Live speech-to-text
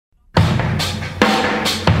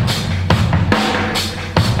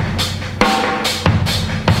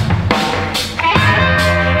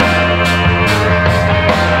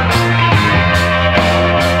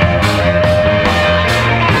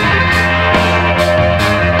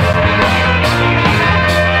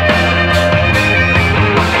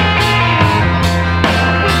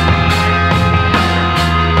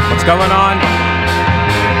going on?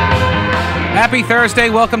 Happy Thursday.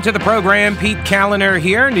 Welcome to the program. Pete Callender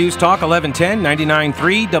here. News Talk 1110,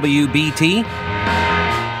 99.3 WBT.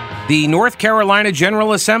 The North Carolina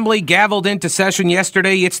General Assembly gavelled into session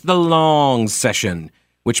yesterday. It's the long session,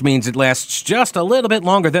 which means it lasts just a little bit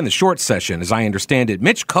longer than the short session, as I understand it.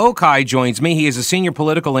 Mitch Kokai joins me. He is a senior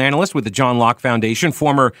political analyst with the John Locke Foundation,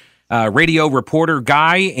 former radio reporter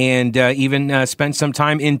guy, and even spent some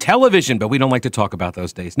time in television, but we don't like to talk about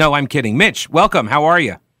those days. No, I'm kidding. Mitch, welcome. How are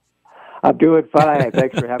you? I'm doing fine.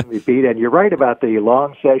 Thanks for having me, Pete. And you're right about the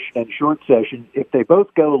long session and short session. If they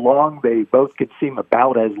both go long, they both could seem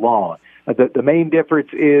about as long. The main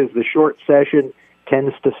difference is the short session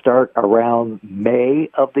tends to start around May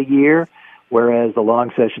of the year, whereas the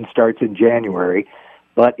long session starts in January.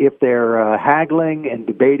 But if they're haggling and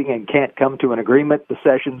debating and can't come to an agreement, the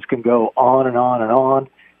sessions can go on and on and on.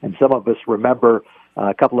 And some of us remember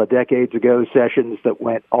a couple of decades ago sessions that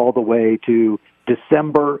went all the way to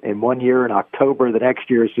December in one year and October the next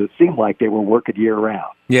year, so it seemed like they were working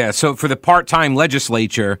year-round. Yeah, so for the part-time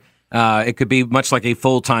legislature, it could be much like a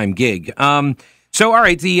full-time gig. All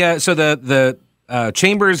right, the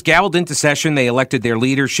chambers gavelled into session. They elected their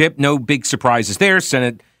leadership. No big surprises there.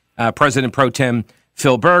 Senate President Pro Tem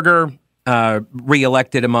Phil Berger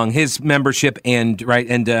reelected among his membership, and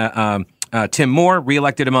Tim Moore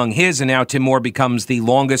reelected among his, and now Tim Moore becomes the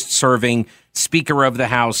longest-serving Speaker of the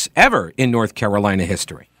House ever in North Carolina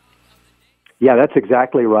history. Yeah, that's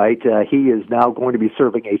exactly right. He is now going to be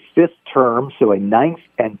serving a fifth term, so a ninth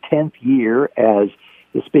and 10th year as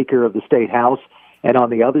the Speaker of the State House. And on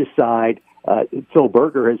the other side, Phil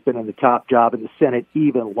Berger has been in the top job in the Senate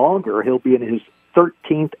even longer. He'll be in his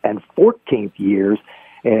 13th and 14th years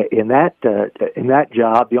in that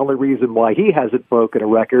job. The only reason why he hasn't broken a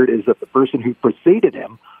record is that the person who preceded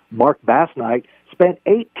him, Mark Basnight, spent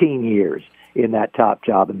 18 years in that top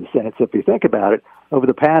job in the Senate. So if you think about it, over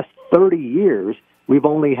the past 30 years, we've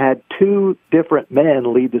only had two different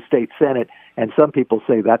men lead the state Senate, and some people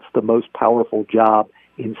say that's the most powerful job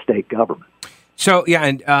in state government. So, yeah,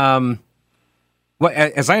 and well,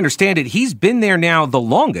 as I understand it, he's been there now the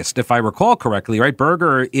longest, if I recall correctly, right?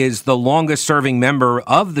 Berger is the longest-serving member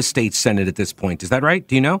of the state Senate at this point. Is that right?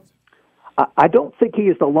 Do you know? I don't think he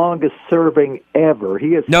is the longest-serving ever.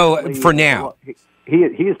 He is for now. He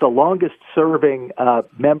is the longest-serving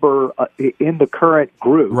member in the current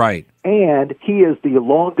group. Right. And he is the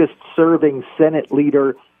longest-serving Senate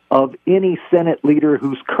leader of any Senate leader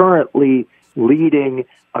who's currently leading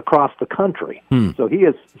across the country. So he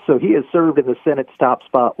has served in the Senate's top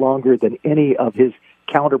spot longer than any of his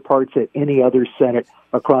counterparts at any other Senate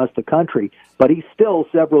across the country. But he's still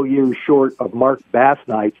several years short of Mark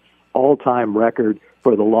Basnight's all-time record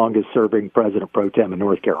for the longest-serving president pro tem in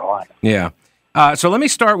North Carolina. Yeah. So let me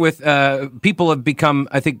start with people have become,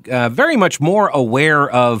 I think, very much more aware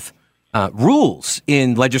of rules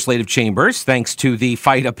in legislative chambers, thanks to the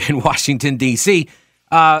fight up in Washington, D.C.,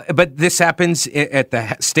 but this happens at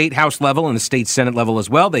the state House level and the state Senate level as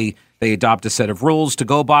well. They adopt a set of rules to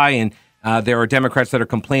go by, and there are Democrats that are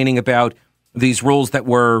complaining about these rules that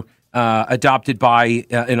were adopted by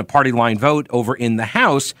in a party line vote over in the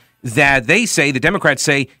House that they say, the Democrats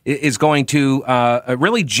say, is going to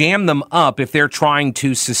really jam them up if they're trying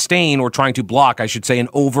to sustain or trying to block, I should say, an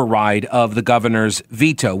override of the governor's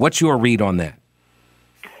veto. What's your read on that?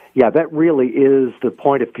 Yeah, that really is the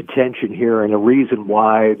point of contention here and the reason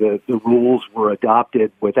why the rules were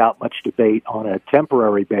adopted without much debate on a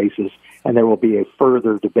temporary basis, and there will be a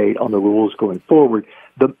further debate on the rules going forward.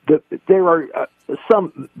 There are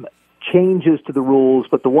some changes to the rules,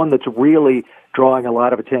 but the one that's really drawing a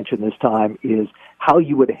lot of attention this time is how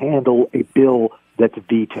you would handle a bill that's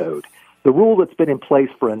vetoed. The rule that's been in place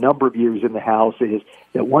for a number of years in the House is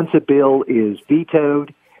that once a bill is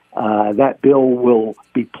vetoed, that bill will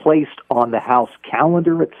be placed on the House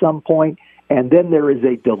calendar at some point, and then there is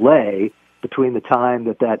a delay between the time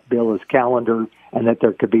that that bill is calendared and that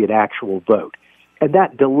there could be an actual vote. And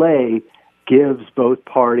that delay gives both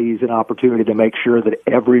parties an opportunity to make sure that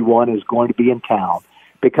everyone is going to be in town,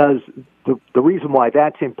 because the reason why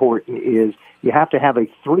that's important is you have to have a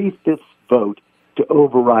 3/5 vote to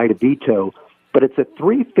override a veto, but it's a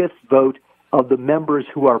 3/5 vote of the members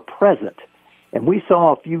who are present. And we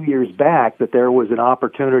saw a few years back that there was an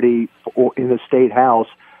opportunity in the state House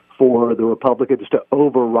for the Republicans to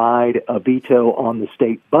override a veto on the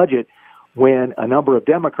state budget when a number of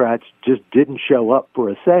Democrats just didn't show up for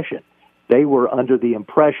a session. They were under the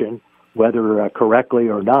impression, whether correctly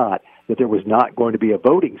or not, that there was not going to be a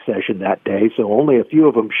voting session that day, so only a few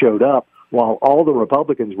of them showed up while all the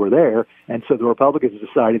Republicans were there, and so the Republicans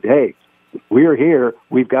decided, hey, we're here,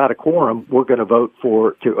 we've got a quorum, we're going to vote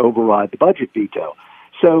to override the budget veto.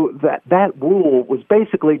 So that rule was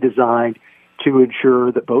basically designed to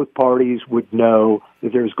ensure that both parties would know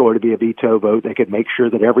that there's going to be a veto vote. They could make sure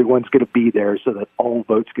that everyone's going to be there so that all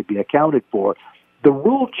votes could be accounted for. The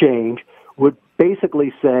rule change would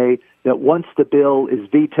basically say that once the bill is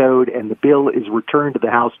vetoed and the bill is returned to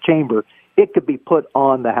the House chamber, it could be put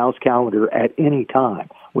on the House calendar at any time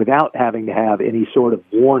without having to have any sort of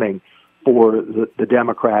warning for the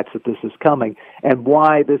Democrats that this is coming. And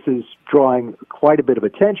why this is drawing quite a bit of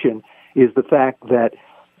attention is the fact that,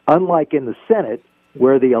 unlike in the Senate,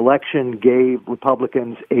 where the election gave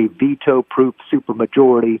Republicans a veto-proof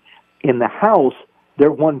supermajority, in the House,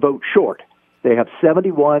 they're one vote short. They have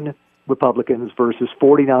 71 Republicans versus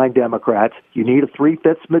 49 Democrats. You need a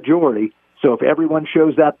 3/5 majority. So if everyone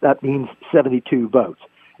shows up, that means 72 votes.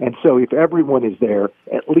 And so if everyone is there,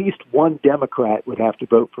 at least one Democrat would have to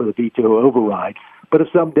vote for the veto override. But if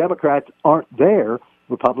some Democrats aren't there,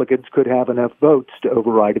 Republicans could have enough votes to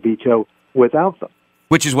override a veto without them.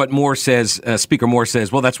 Which is what Moore says, Speaker Moore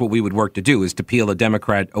says, well, that's what we would work to do, is to peel a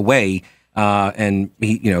Democrat away. And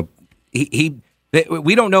we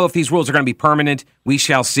don't know if these rules are going to be permanent. We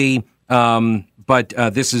shall see. But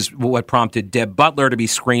this is what prompted Deb Butler to be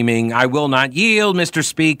screaming, "I will not yield, Mr.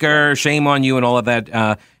 Speaker, shame on you," and all of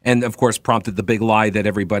that. And, of course, prompted the big lie that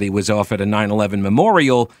everybody was off at a 9/11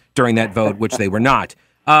 memorial during that vote, which they were not.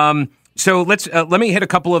 So let me hit a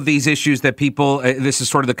couple of these issues that people, this is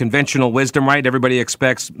sort of the conventional wisdom, right? Everybody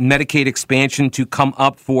expects Medicaid expansion to come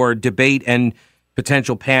up for debate and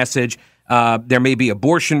potential passage. There may be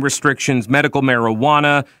abortion restrictions, medical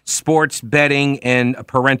marijuana, sports betting, and a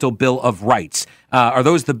parental bill of rights. Are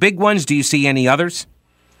those the big ones? Do you see any others?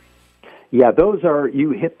 Yeah, those are,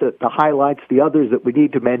 you hit the highlights. The others that we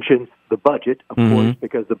need to mention, the budget, of course,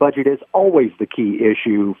 because the budget is always the key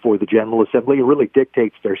issue for the General Assembly. It really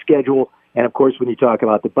dictates their schedule. And, of course, when you talk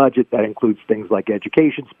about the budget, that includes things like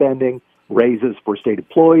education spending, raises for state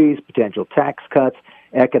employees, potential tax cuts,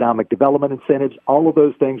 economic development incentives. All of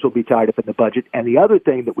those things will be tied up in the budget. And the other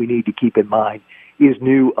thing that we need to keep in mind is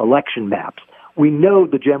new election maps. We know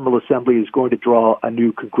the General Assembly is going to draw a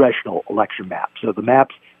new congressional election map. So the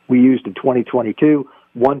maps we used in 2022,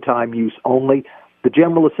 one-time use only. The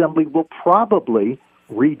General Assembly will probably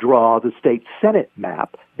redraw the state Senate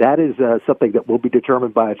map. That is something that will be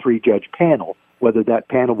determined by a 3-judge panel, whether that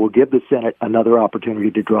panel will give the Senate another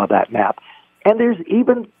opportunity to draw that map. And there's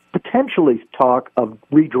even potentially talk of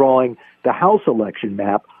redrawing the House election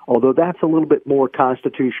map, although that's a little bit more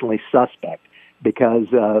constitutionally suspect because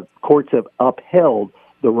courts have upheld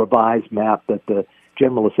the revised map that the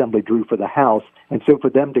General Assembly drew for the House. And so for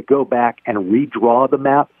them to go back and redraw the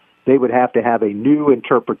map, they would have to have a new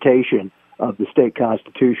interpretation of the state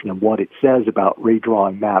constitution and what it says about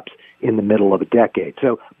redrawing maps in the middle of a decade.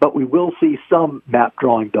 So, but we will see some map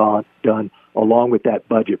drawing done along with that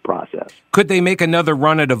budget process. Could they make another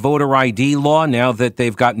run at a voter ID law now that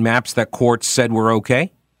they've got maps that courts said were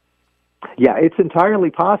okay? Yeah, it's entirely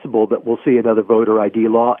possible that we'll see another voter ID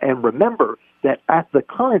law. And remember that at the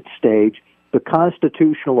current stage, the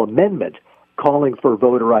constitutional amendment calling for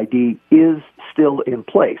voter ID is still in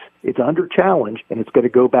place. It's under challenge, and it's going to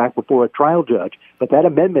go back before a trial judge. But that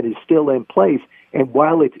amendment is still in place, and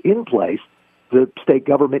while it's in place, the state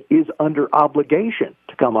government is under obligation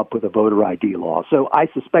to come up with a voter ID law. So I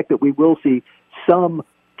suspect that we will see some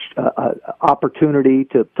opportunity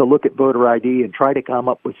to look at voter ID and try to come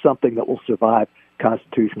up with something that will survive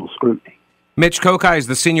constitutional scrutiny. Mitch Kokai is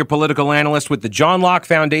the senior political analyst with the John Locke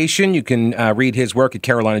Foundation. You can read his work at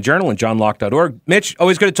Carolina Journal and johnlocke.org. Mitch,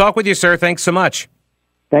 always good to talk with you, sir. Thanks so much.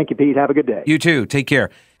 Thank you, Pete. Have a good day. You too. Take care.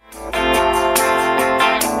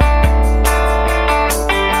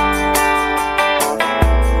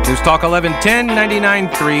 News Talk 1110,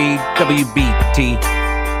 99.3 WBT.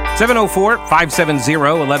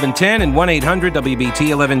 704-570-1110 and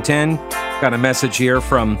 1-800-WBT-1110. Got a message here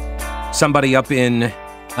from somebody up in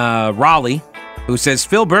Raleigh, who says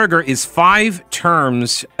Phil Berger is 5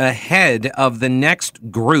 terms ahead of the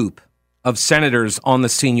next group of senators on the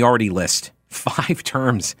seniority list. 5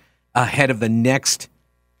 terms ahead of the next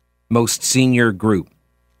most senior group.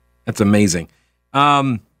 That's amazing.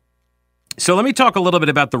 So let me talk a little bit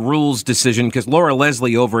about the rules decision, because Laura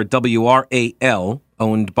Leslie over at WRAL,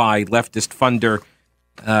 owned by leftist funder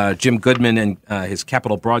Jim Goodman and his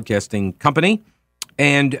Capital Broadcasting Company,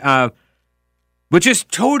 and which is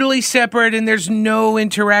totally separate, and there's no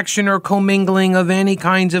interaction or commingling of any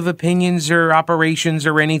kinds of opinions or operations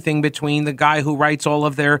or anything between the guy who writes all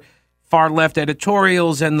of their far-left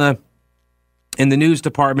editorials and the news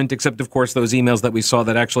department, except, of course, those emails that we saw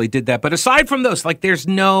that actually did that. But aside from those, like, there's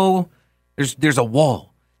no There's a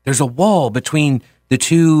wall. There's a wall between the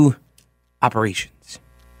two operations.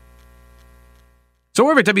 So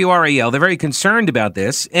over at WRAL, they're very concerned about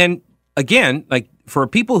this. And again, like for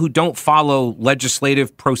people who don't follow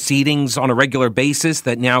legislative proceedings on a regular basis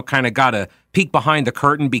that now kind of got a peek behind the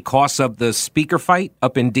curtain because of the speaker fight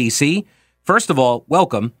up in D.C., first of all,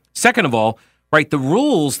 welcome. Second of all, right, the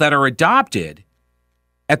rules that are adopted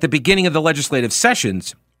at the beginning of the legislative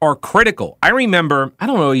sessions are critical. I remember, I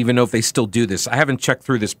don't even know if they still do this. I haven't checked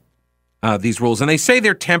through these rules. And they say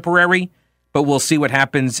they're temporary, but we'll see what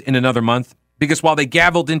happens in another month. Because while they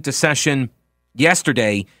gavelled into session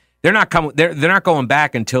yesterday, they're not going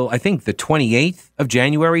back until, I think, the 28th of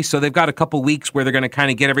January. So they've got a couple weeks where they're going to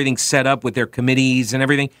kind of get everything set up with their committees and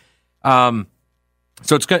everything. So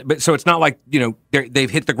it's not like,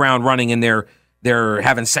 they've hit the ground running and they're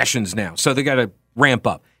having sessions now. So they got to ramp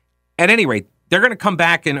up. At any rate, they're going to come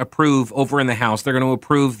back and approve over in the House. They're going to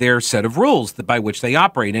approve their set of rules by which they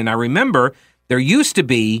operate. And I remember there used to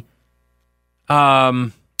be,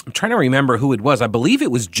 I'm trying to remember who it was. I believe it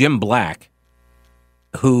was Jim Black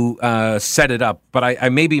who set it up, but I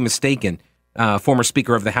may be mistaken, former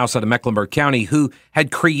Speaker of the House out of Mecklenburg County, who had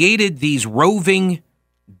created these roving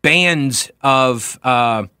bands of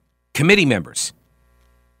committee members.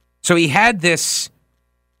 So he had this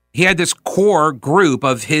core group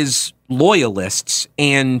of his loyalists,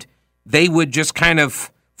 and they would just kind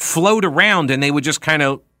of float around, and they would just kind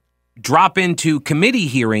of drop into committee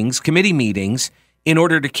hearings, committee meetings, in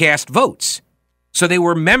order to cast votes. So they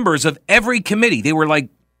were members of every committee. They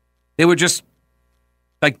were just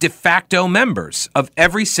like de facto members of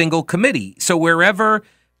every single committee. So wherever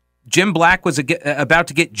Jim Black was about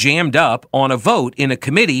to get jammed up on a vote in a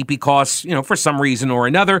committee because, for some reason or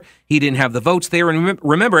another, he didn't have the votes there. And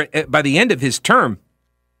remember, by the end of his term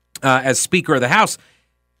as Speaker of the House,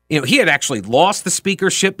 he had actually lost the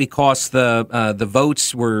speakership because the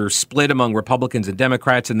votes were split among Republicans and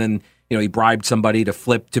Democrats, and then he bribed somebody to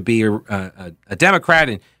flip to be a Democrat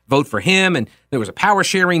and vote for him. And there was a power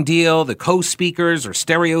sharing deal. The co-speakers or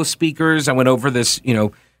stereo speakers. I went over this.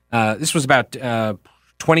 This was about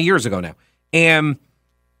 20 years ago now, and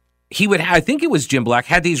he would. I think it was Jim Black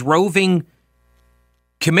had these roving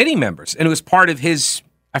committee members, and it was part of his.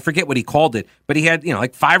 I forget what he called it, but he had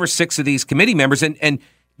like 5 or 6 of these committee members, and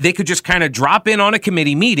they could just kind of drop in on a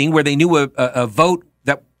committee meeting where they knew a vote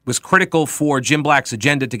that was critical for Jim Black's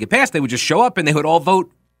agenda to get passed. They would just show up and they would all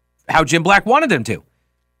vote how Jim Black wanted them to.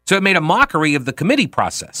 So it made a mockery of the committee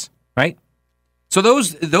process, right? So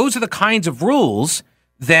those are the kinds of rules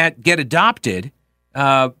that get adopted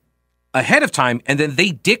ahead of time, and then they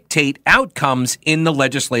dictate outcomes in the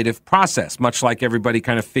legislative process, much like everybody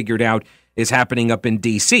kind of figured out is happening up in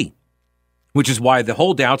D.C., which is why the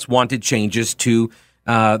holdouts wanted changes to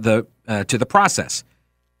the process.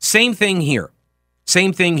 Same thing here,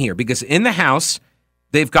 because in the House,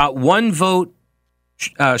 they've got one vote.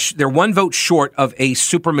 They're one vote short of a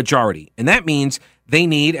supermajority, and that means they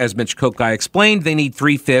need, as Mitch Kokai explained, they need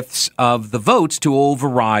 3/5 of the votes to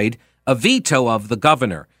override a veto of the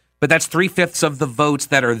governor. But that's 3/5 of the votes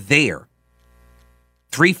that are there.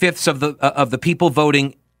 3/5 of the people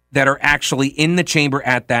voting that are actually in the chamber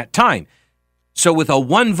at that time. So with a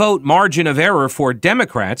 1-vote margin of error for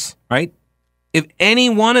Democrats, right? If any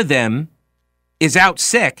one of them is out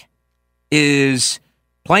sick, is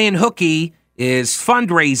playing hooky, is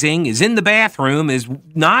fundraising, is in the bathroom, is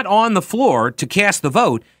not on the floor to cast the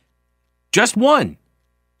vote, just one.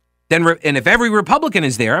 And if every Republican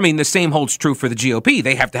is there, the same holds true for the GOP.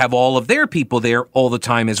 They have to have all of their people there all the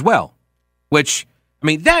time as well, which,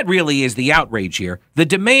 that really is the outrage here. The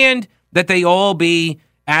demand that they all be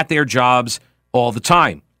at their jobs all the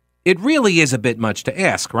time. It really is a bit much to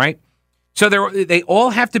ask, right? So they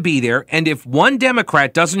all have to be there, and if one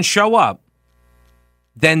Democrat doesn't show up,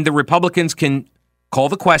 then the Republicans can call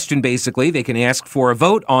the question, basically. They can ask for a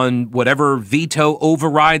vote on whatever veto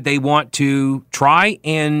override they want to try,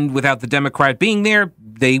 and without the Democrat being there,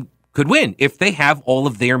 they could win if they have all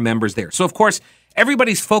of their members there. So, of course,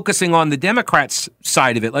 everybody's focusing on the Democrats'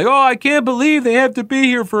 side of it, like, I can't believe they have to be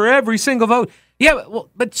here for every single vote. Yeah,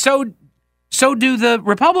 but so do the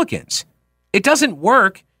Republicans. It doesn't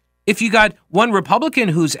work if you got one Republican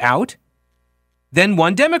who's out, then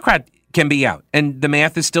one Democrat can be out, and the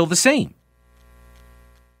math is still the same.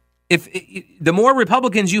 If the more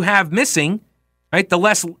Republicans you have missing, right, the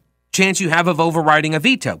less chance you have of overriding a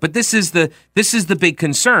veto. But this is the big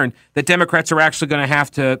concern, that Democrats are actually going to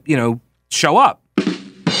have to, show up.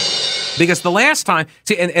 Because the last time,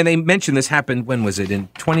 and they mentioned this happened, when was it? In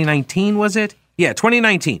 2019, was it? Yeah,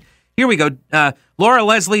 2019. Here we go. Laura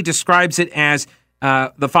Leslie describes it as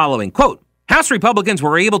the following, quote, House Republicans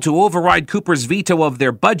were able to override Cooper's veto of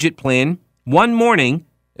their budget plan one morning.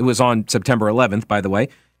 It was on September 11th, by the way,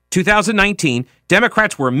 2019.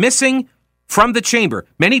 Democrats were missing from the chamber.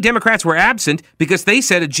 Many Democrats were absent because they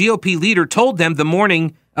said a GOP leader told them that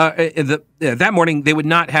morning they would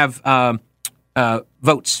not have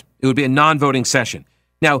votes. It would be a non-voting session.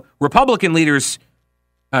 Now, Republican leaders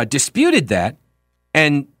disputed that,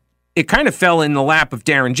 and it kind of fell in the lap of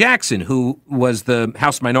Darren Jackson, who was the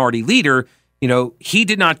House Minority Leader. You know, he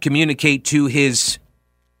did not communicate to his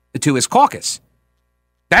caucus.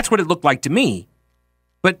 That's what it looked like to me.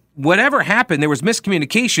 But whatever happened, there was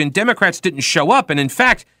miscommunication. Democrats didn't show up, and in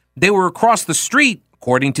fact, they were across the street,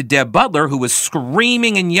 according to Deb Butler, who was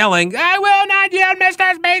screaming and yelling, "I will not yield,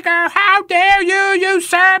 Mr. Speaker! How dare you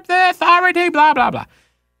usurp the authority, blah, blah, blah."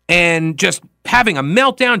 And just having a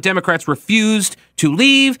meltdown. Democrats refused to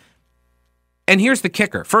leave. And here's the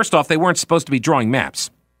kicker. First off, they weren't supposed to be drawing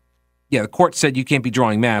maps. Yeah, the court said you can't be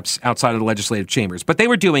drawing maps outside of the legislative chambers. But they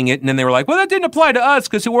were doing it, and then they were like, well, that didn't apply to us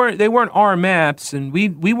because they weren't our maps, and we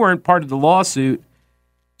weren't part of the lawsuit.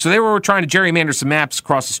 So they were trying to gerrymander some maps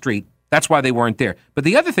across the street. That's why they weren't there. But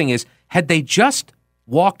the other thing is, had they just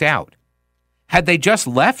walked out, had they just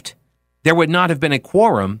left, there would not have been a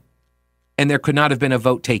quorum, and there could not have been a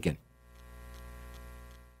vote taken.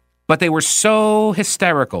 But they were so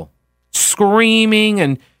hysterical, screaming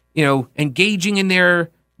and, engaging in their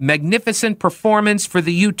magnificent performance for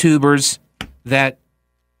the YouTubers that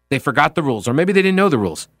they forgot the rules, or maybe they didn't know the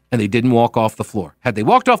rules, and they didn't walk off the floor. Had they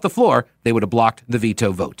walked off the floor, they would have blocked the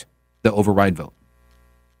veto vote, the override vote.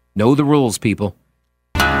 Know the rules, people.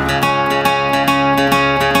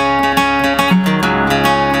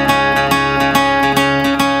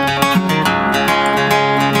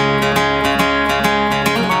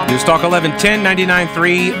 News Talk 1110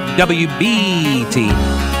 99.3 WBT.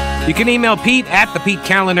 You can email Pete at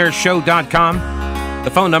thePeteCalendarshow.com.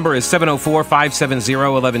 The phone number is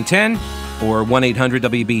 704-570-1110 or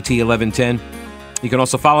 1-800-WBT-1110. You can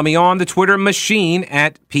also follow me on the Twitter machine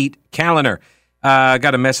at Pete Calendar. I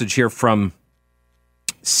got a message here from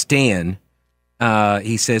Stan.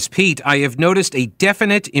 He says, Pete, I have noticed a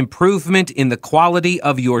definite improvement in the quality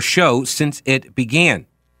of your show since it began.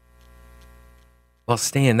 Well,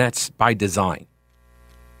 Stan, that's by design.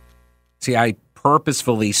 See, I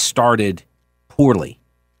purposefully started poorly,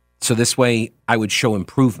 so this way I would show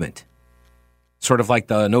improvement. Sort of like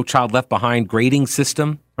the No Child Left Behind grading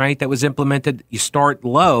system, right, that was implemented. You start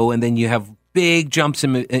low, and then you have big jumps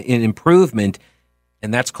in improvement,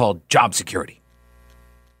 and that's called job security.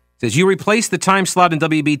 It says, you replaced the time slot in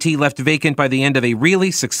WBT left vacant by the end of a really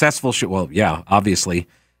successful show. Well, yeah, obviously.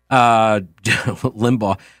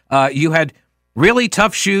 Limbaugh. You had really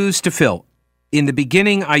tough shoes to fill. In the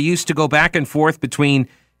beginning, I used to go back and forth between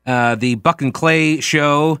the Buck and Clay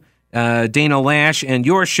show, Dana Lash, and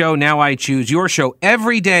your show. Now I choose your show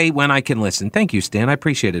every day when I can listen. Thank you, Stan. I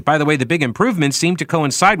appreciate it. By the way, the big improvements seem to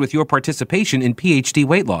coincide with your participation in PhD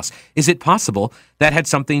weight loss. Is it possible that had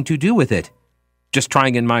something to do with it? Just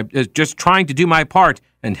trying to do my part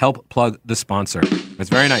and help plug the sponsor. That's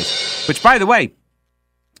very nice. Which, by the way,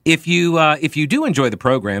 if you do enjoy the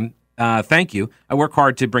program, thank you. I work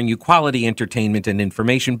hard to bring you quality entertainment and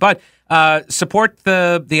information, but support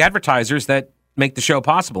the advertisers that make the show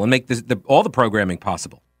possible and make all the programming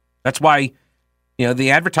possible. That's why the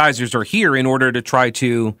advertisers are here in order to try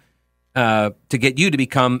to get you to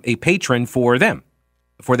become a patron for them,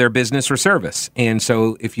 for their business or service. And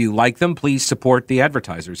so if you like them, please support the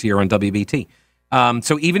advertisers here on WBT.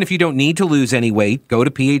 So even if you don't need to lose any weight, go to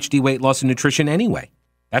PhD Weight Loss and Nutrition anyway.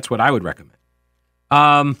 That's what I would recommend.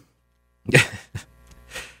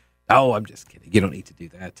 Oh, I'm just kidding. You don't need to do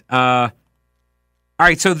that. All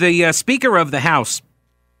right, so the Speaker of the House,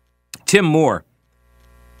 Tim Moore,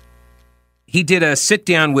 he did a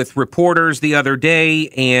sit-down with reporters the other day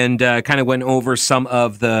and kind of went over some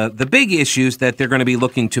of the big issues that they're going to be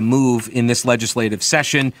looking to move in this legislative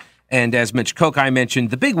session. And as Mitch Kokai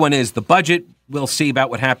mentioned, the big one is the budget. We'll see about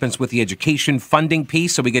what happens with the education funding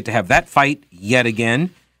piece, so we get to have that fight yet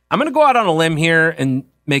again. I'm going to go out on a limb here and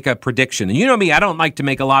make a prediction. And you know me, I don't like to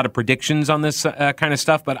make a lot of predictions on this kind of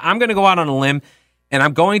stuff, but I'm going to go out on a limb, and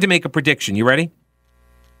I'm going to make a prediction. You ready?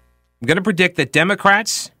 I'm going to predict that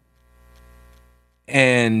Democrats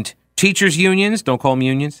and teachers' unions, don't call them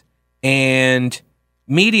unions, and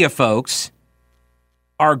media folks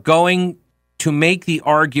are going to make the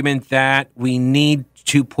argument that we need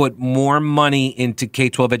to put more money into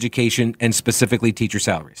K-12 education and specifically teacher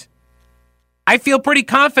salaries. I feel pretty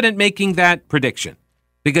confident making that prediction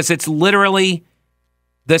because it's literally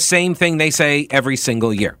the same thing they say every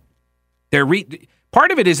single year.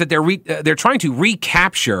 Part of it is that they're trying to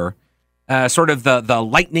recapture sort of the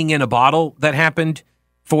lightning in a bottle that happened.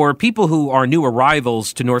 For people who are new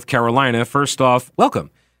arrivals to North Carolina, first off,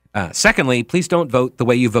 welcome. Secondly, please don't vote the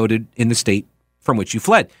way you voted in the state from which you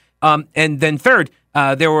fled. And then third,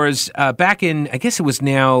 there was back in, I guess it was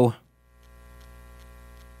now,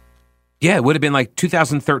 it would have been like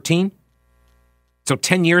 2013. So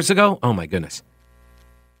 10 years ago? Oh, my goodness.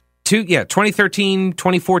 2013,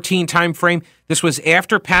 2014 timeframe. This was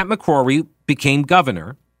after Pat McCrory became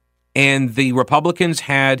governor, and the Republicans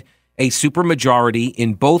had a supermajority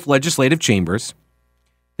in both legislative chambers.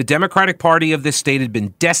 The Democratic Party of this state had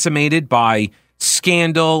been decimated by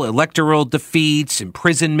scandal, electoral defeats,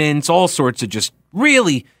 imprisonments, all sorts of just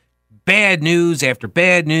really bad news after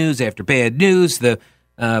bad news after bad news. The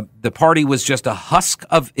party was just a husk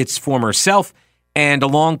of its former self, and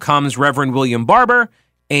along comes Reverend William Barber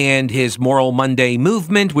and his Moral Monday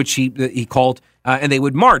movement, which he called, and they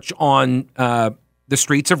would march on the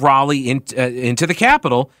streets of Raleigh into the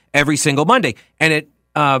Capitol every single Monday, and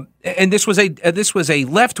this was a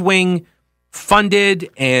left-wing funded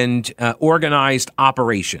and organized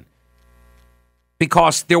operation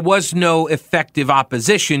because there was no effective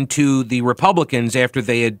opposition to the Republicans after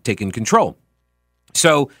they had taken control.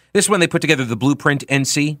 So this is when they put together the Blueprint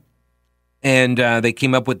NC, and they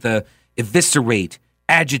came up with the eviscerate,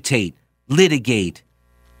 agitate, litigate.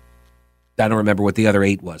 I don't remember what the other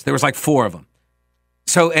 8 was. There was like 4 of them.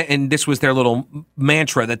 So, and this was their little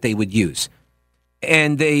mantra that they would use.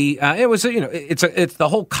 And it's the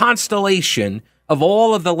whole constellation of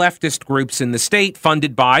all of the leftist groups in the state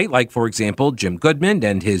funded by, like, for example, Jim Goodman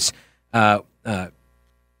and his, all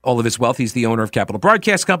of his wealth. He's the owner of Capital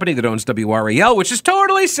Broadcast Company that owns WRAL, which is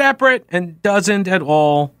totally separate and doesn't at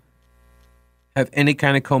all have any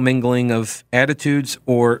kind of commingling of attitudes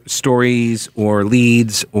or stories or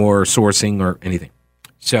leads or sourcing or anything.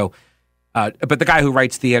 So, but the guy who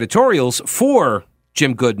writes the editorials for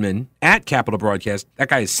Jim Goodman at Capital Broadcast, that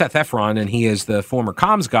guy is Seth Efron, and he is the former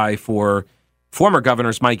comms guy for former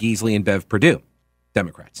governors Mike Easley and Bev Perdue,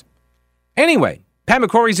 Democrats. Anyway, Pat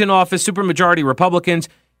McCrory's in office, supermajority Republicans,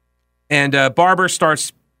 and Barber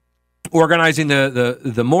starts organizing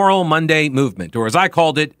the Moral Monday movement, or as I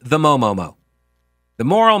called it, the MoMoMo. The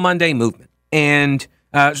Moral Monday movement. And,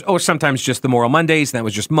 or sometimes just the Moral Mondays, and that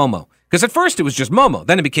was just Momo. Because at first it was just Momo,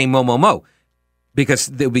 then it became MoMoMo, because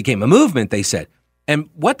it became a movement, they said. And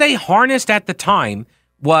what they harnessed at the time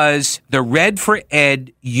was the Red for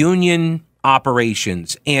Ed union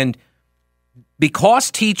operations. And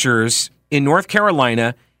because teachers in North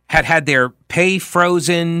Carolina had their pay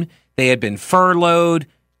frozen, they had been furloughed,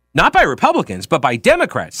 not by Republicans, but by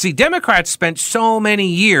Democrats. See, Democrats spent so many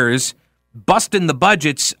years busting the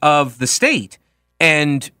budgets of the state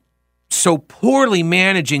and so poorly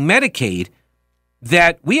managing Medicaid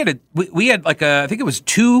that we had like I think it was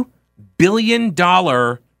 $2 billion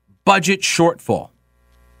budget shortfall.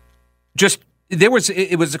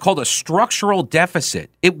 It was called a structural deficit.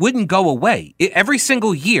 It wouldn't go away. Every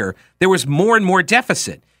single year there was more and more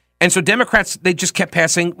deficit. And so Democrats, they just kept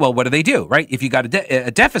passing, well, what do, right? If you got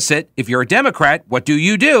a deficit, if you're a Democrat, what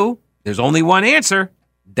do? There's only one answer.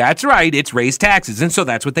 That's right, it's raise taxes. And so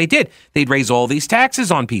that's what they did. They'd raise all these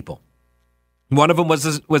taxes on people. One of them was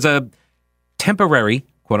a temporary,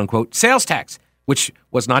 quote-unquote, sales tax, which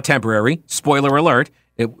was not temporary. Spoiler alert,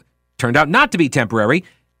 it turned out not to be temporary.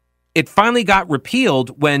 It finally got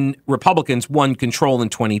repealed when Republicans won control in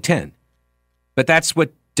 2010. But that's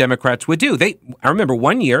what Democrats would do. I remember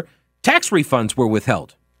one year, tax refunds were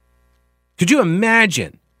withheld. Could you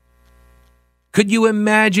imagine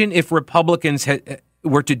if Republicans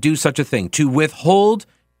were to do such a thing, to withhold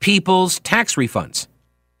people's tax refunds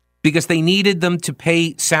because they needed them to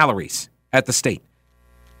pay salaries at the state?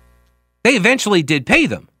 They eventually did pay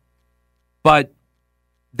them, but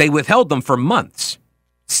they withheld them for months.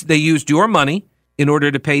 They used your money in order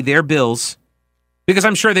to pay their bills because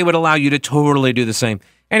I'm sure they would allow you to totally do the same.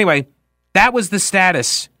 Anyway, that was the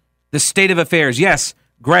status, the state of affairs. Yes,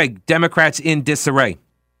 Greg, Democrats in disarray.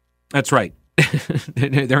 That's right.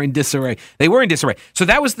 They're in disarray. They were in disarray. So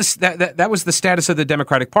that was that was the status of the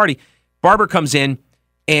Democratic Party. Barber comes in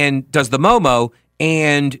and does the Momo,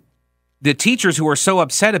 and the teachers who are so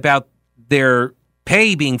upset about their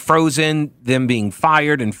pay being frozen, them being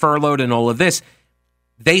fired and furloughed and all of this,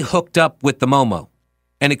 they hooked up with the Momo,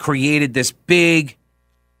 and it created this big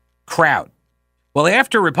crowd. Well,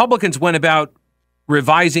 after Republicans went about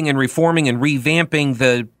revising and reforming and revamping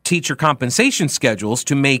the teacher compensation schedules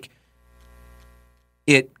to make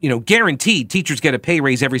it, guaranteed teachers get a pay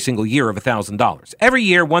raise every single year of $1,000. Every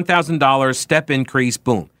year, $1,000, step increase,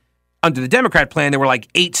 boom. Under the Democrat plan, there were like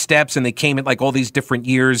 8 steps, and they came at like all these different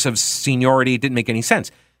years of seniority. It didn't make any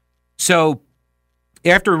sense. So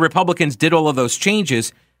after Republicans did all of those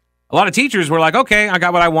changes, a lot of teachers were like, okay, I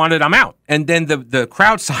got what I wanted, I'm out. And then the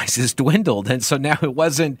crowd sizes dwindled. And so now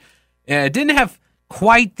it didn't have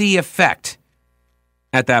quite the effect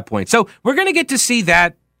at that point. So we're going to get to see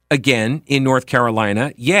that again in North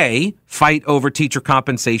Carolina. Yay, fight over teacher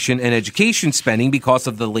compensation and education spending because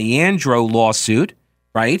of the Leandro lawsuit,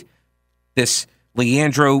 right? This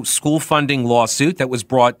Leandro school funding lawsuit that was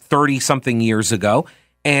brought 30-something years ago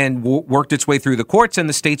and worked its way through the courts and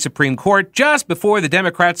the state Supreme Court. Just before the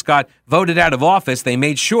Democrats got voted out of office, they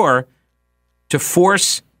made sure to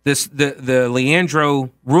force the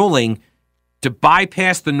Leandro ruling to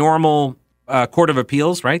bypass the normal Court of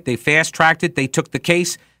Appeals, right? They fast-tracked it. They took the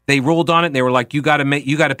case. They ruled on it. And they were like, you got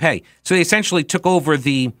to pay. So they essentially took over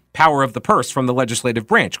the power of the purse from the legislative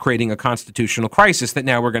branch, creating a constitutional crisis that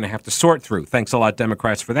now we're going to have to sort through. Thanks a lot,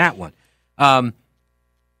 Democrats, for that one.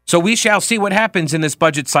 So we shall see what happens in this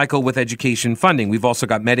budget cycle with education funding. We've also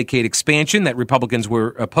got Medicaid expansion that Republicans were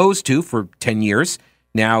opposed to for 10 years.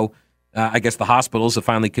 Now, I guess the hospitals have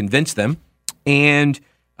finally convinced them. And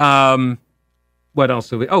what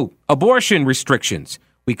else? Abortion restrictions.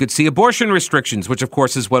 We could see abortion restrictions, which, of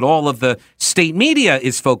course, is what all of the state media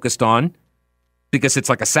is focused on because it's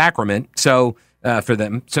like a sacrament for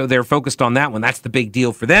them. So they're focused on that one. That's the big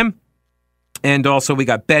deal for them. And also we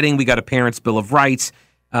got betting. We got a Parents' Bill of Rights.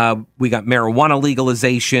 We got marijuana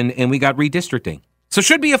legalization, and we got redistricting. So it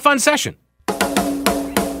should be a fun session.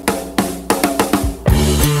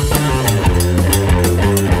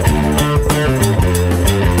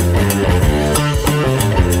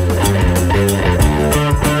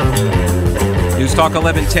 News Talk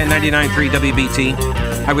 1110 99.3 WBT.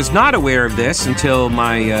 I was not aware of this until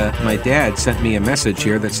my dad sent me a message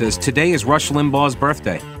here that says, today is Rush Limbaugh's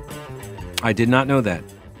birthday. I did not know that.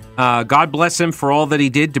 God bless him for all that he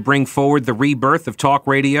did to bring forward the rebirth of talk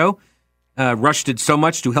radio. Rush did so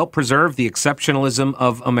much to help preserve the exceptionalism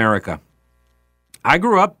of America. I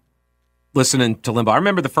grew up listening to Limbaugh. I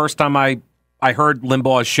remember the first time I heard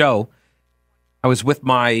Limbaugh's show. I was with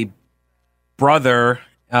my brother,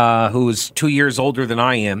 who was 2 years older than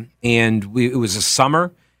I am, and it was a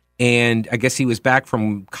summer, and I guess he was back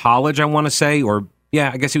from college, I want to say,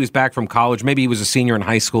 I guess he was back from college. Maybe he was a senior in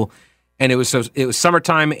high school. And it was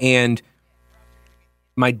summertime, and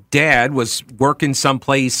my dad was working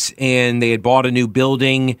someplace, and they had bought a new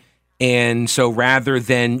building. And so rather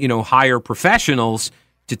than, hire professionals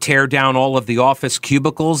to tear down all of the office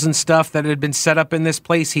cubicles and stuff that had been set up in this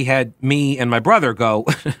place, he had me and my brother go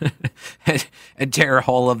and tear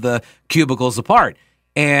all of the cubicles apart.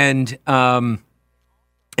 And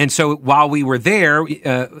so while we were there,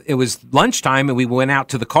 it was lunchtime, and we went out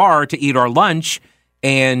to the car to eat our lunch,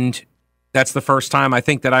 and that's the first time I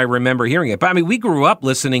think that I remember hearing it. But I mean, we grew up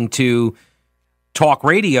listening to talk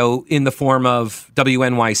radio in the form of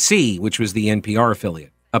WNYC, which was the NPR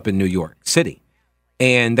affiliate up in New York City.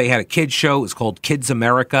 And they had a kids show. It was called Kids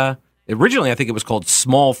America. Originally, I think it was called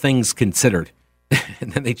Small Things Considered.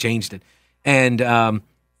 And then they changed it. And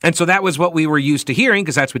so that was what we were used to hearing,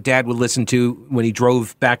 because that's what Dad would listen to when he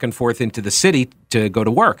drove back and forth into the city to go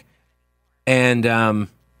to work. And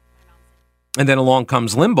then along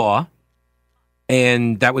comes Limbaugh.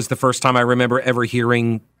 And that was the first time I remember ever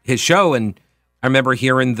hearing his show. And I remember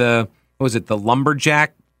hearing the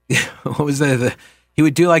lumberjack? What was he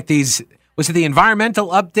would do like these, was it the environmental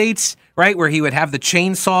updates, right? Where he would have the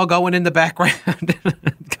chainsaw going in the background,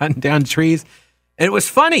 cutting down trees. And it was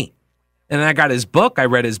funny. And then I got his book. I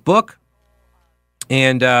read his book.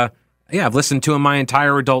 And I've listened to him my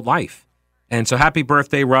entire adult life. And so happy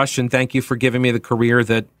birthday, Rush. And thank you for giving me the career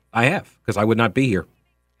that I have, because I would not be here.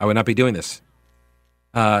 I would not be doing this.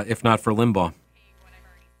 If not for Limbaugh.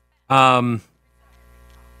 Let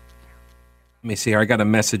me see here. I got a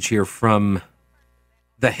message here from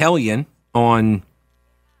the Hellion on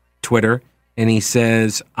Twitter, and he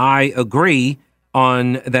says, I agree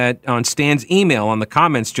on Stan's email on the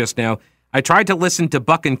comments just now. I tried to listen to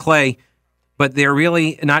Buck and Clay, but they're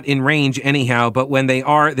really not in range anyhow. But when they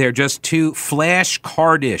are, they're just too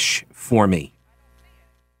flashcardish for me.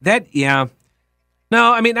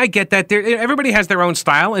 No, I mean, I get that. Everybody has their own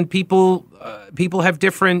style, and people have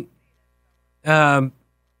different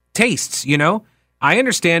tastes, I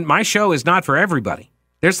understand my show is not for everybody.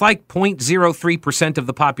 There's like 0.03% of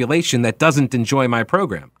the population that doesn't enjoy my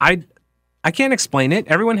program. I can't explain it.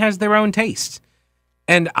 Everyone has their own tastes.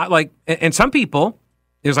 And and some people,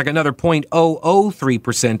 there's like another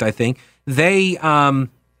 0.003%, I think, they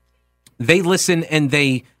listen and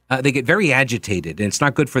they get very agitated, and it's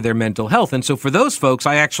not good for their mental health. And so for those folks,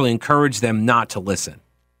 I actually encourage them not to listen.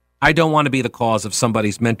 I don't want to be the cause of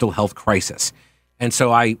somebody's mental health crisis. And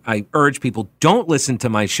so I urge people, don't listen to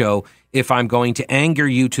my show if I'm going to anger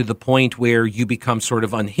you to the point where you become sort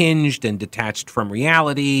of unhinged and detached from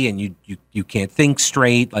reality and you can't think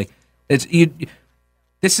straight. Like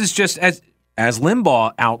this is just as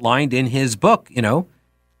Limbaugh outlined in his book,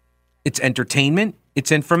 it's entertainment,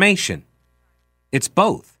 it's information. It's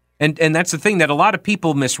both. And that's the thing that a lot of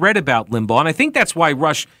people misread about Limbaugh. And I think that's why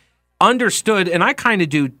Rush understood, and I kind of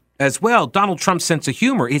do as well, Donald Trump's sense of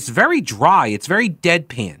humor. It's very dry. It's very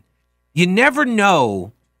deadpan. You never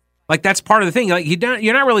know. Like, that's part of the thing. Like,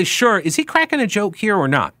 you're not really sure, is he cracking a joke here or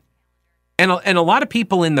not? And a lot of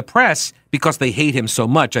people in the press, because they hate him so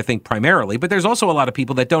much, I think primarily, but there's also a lot of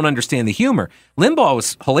people that don't understand the humor. Limbaugh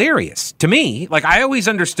was hilarious to me. Like, I always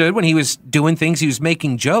understood when he was doing things, he was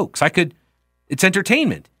making jokes. It's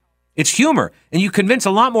entertainment. It's humor. And you convince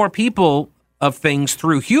a lot more people of things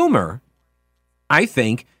through humor, I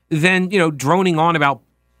think, than, droning on about,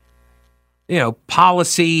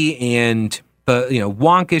 policy and the,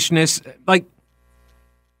 wonkishness. Like,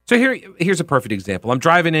 so here's a perfect example. I'm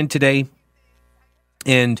driving in today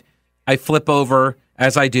and I flip over,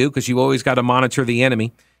 as I do, because you always got to monitor the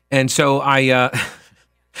enemy. And so I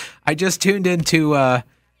just tuned into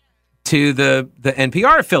to the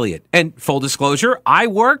NPR affiliate. And full disclosure, I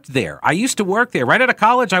worked there. I used to work there. Right out of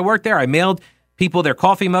college, I worked there. I mailed people their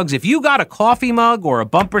coffee mugs. If you got a coffee mug or a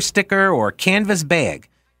bumper sticker or a canvas bag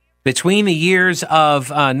between the years of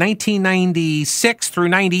 1996 through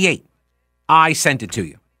 98, I sent it to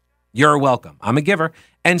you. You're welcome. I'm a giver.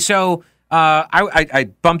 And so I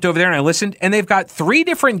bumped over there and I listened, and they've got 3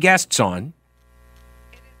 different guests on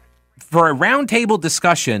for a roundtable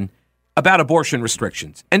discussion about abortion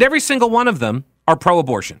restrictions. And every single one of them are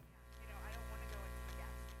pro-abortion.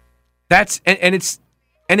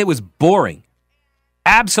 It was boring.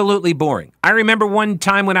 Absolutely boring. I remember one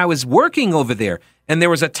time when I was working over there and there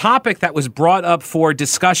was a topic that was brought up for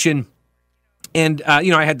discussion, and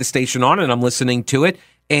I had the station on and I'm listening to it,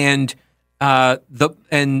 and let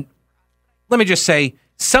me just say,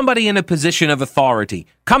 somebody in a position of authority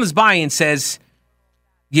comes by and says,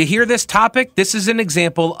 "You hear this topic? This is an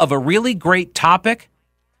example of a really great topic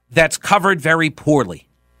that's covered very poorly."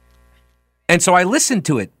 And so I listened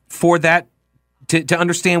to it for that, to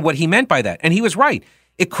understand what he meant by that. And he was right.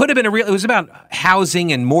 It could have been it was about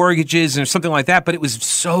housing and mortgages and something like that, but it was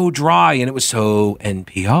so dry and it was so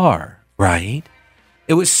NPR, right?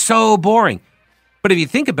 It was so boring. But if you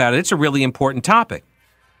think about it, it's a really important topic.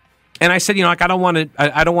 And I said, I don't want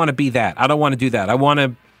to be that. I don't want to do that. I want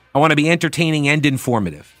to be entertaining and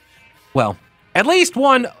informative. Well, at least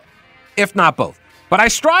one, if not both. But I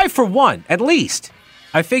strive for one, at least.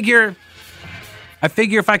 I figure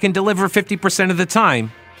if I can deliver 50% of the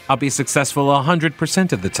time, I'll be successful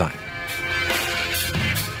 100% of the time.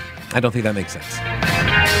 I don't think that makes sense.